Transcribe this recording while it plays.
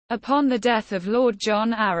Upon the death of Lord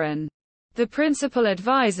John Arryn, the principal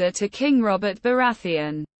advisor to King Robert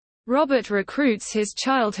Baratheon, Robert recruits his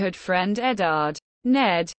childhood friend Eddard,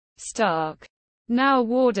 Ned Stark, now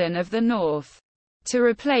Warden of the North, to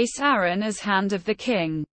replace Arryn as Hand of the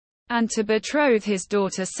King, and to betroth his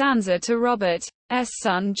daughter Sansa to Robert's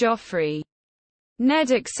son Joffrey.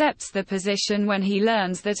 Ned accepts the position when he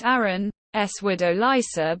learns that Arryn's widow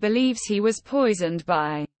Lysa believes he was poisoned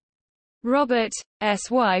by Robert's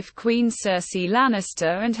wife Queen Cersei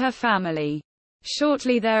Lannister and her family.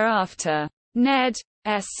 Shortly thereafter, Ned's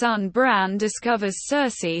son Bran discovers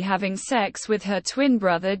Cersei having sex with her twin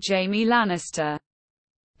brother Jaime Lannister,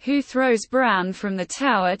 who throws Bran from the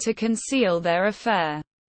tower to conceal their affair,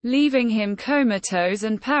 leaving him comatose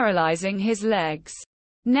and paralyzing his legs.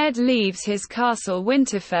 Ned leaves his castle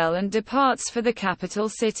Winterfell and departs for the capital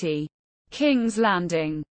city, King's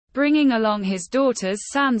Landing, bringing along his daughters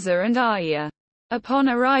Sansa and Arya. Upon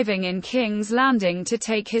arriving in King's Landing to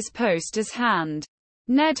take his post as Hand,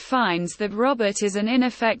 Ned finds that Robert is an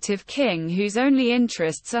ineffective king whose only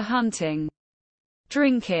interests are hunting,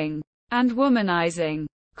 drinking, and womanizing.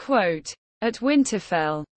 Quote, at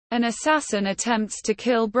Winterfell, an assassin attempts to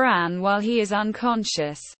kill Bran while he is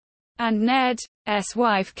unconscious, and Ned's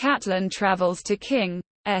wife Catelyn travels to King's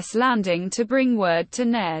Landing to bring word to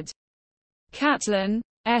Ned. Catelyn's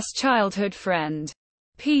childhood friend,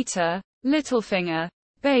 Peter Littlefinger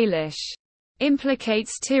Baelish,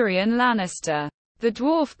 implicates Tyrion Lannister, the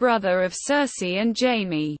dwarf brother of Cersei and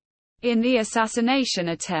Jaime, in the assassination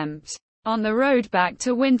attempt. On the road back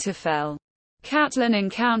to Winterfell, Catelyn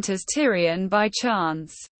encounters Tyrion by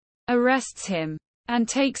chance, arrests him, and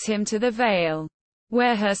takes him to the Vale,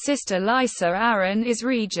 where her sister Lysa Arryn is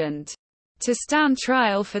regent, to stand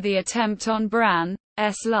trial for the attempt on Bran's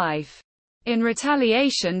life. In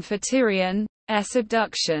retaliation for Tyrion's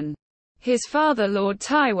abduction, his father Lord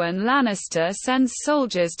Tywin Lannister sends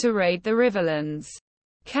soldiers to raid the Riverlands,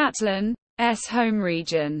 Catelyn's home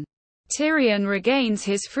region. Tyrion regains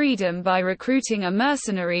his freedom by recruiting a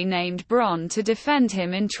mercenary named Bronn to defend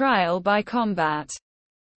him in trial by combat.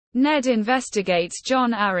 Ned investigates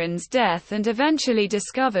Jon Arryn's death and eventually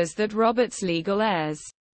discovers that Robert's legal heirs,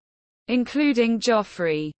 including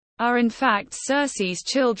Joffrey, are in fact Cersei's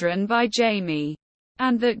children by Jaime,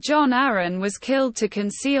 and that Jon Arryn was killed to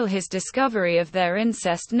conceal his discovery of their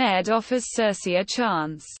incest. Ned offers Cersei a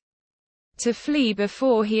chance to flee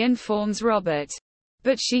before he informs Robert,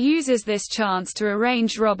 but she uses this chance to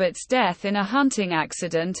arrange Robert's death in a hunting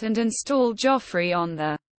accident and install Joffrey on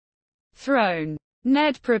the throne.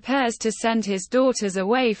 Ned prepares to send his daughters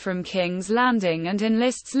away from King's Landing and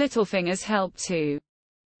enlists Littlefinger's help to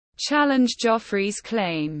challenge Joffrey's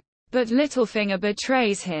claim. But Littlefinger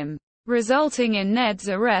betrays him, resulting in Ned's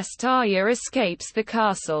arrest. Arya escapes the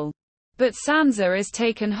castle, but Sansa is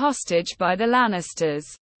taken hostage by the Lannisters.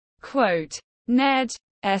 Quote, Ned's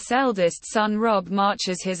eldest son Robb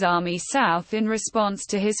marches his army south in response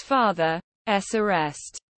to his father's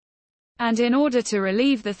arrest, and in order to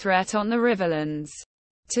relieve the threat on the Riverlands,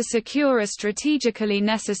 to secure a strategically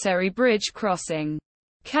necessary bridge crossing,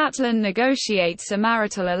 Catelyn negotiates a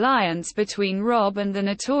marital alliance between Robb and the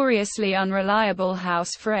notoriously unreliable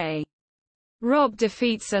House Frey. Robb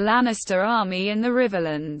defeats a Lannister army in the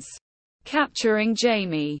Riverlands, capturing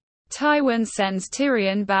Jaime. Tywin sends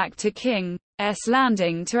Tyrion back to King's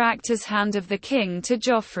Landing to act as Hand of the King to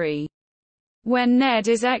Joffrey. When Ned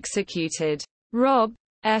is executed, Robb's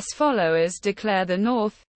followers declare the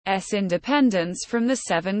North's independence from the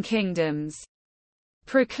Seven Kingdoms,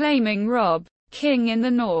 proclaiming Robb king in the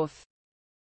North.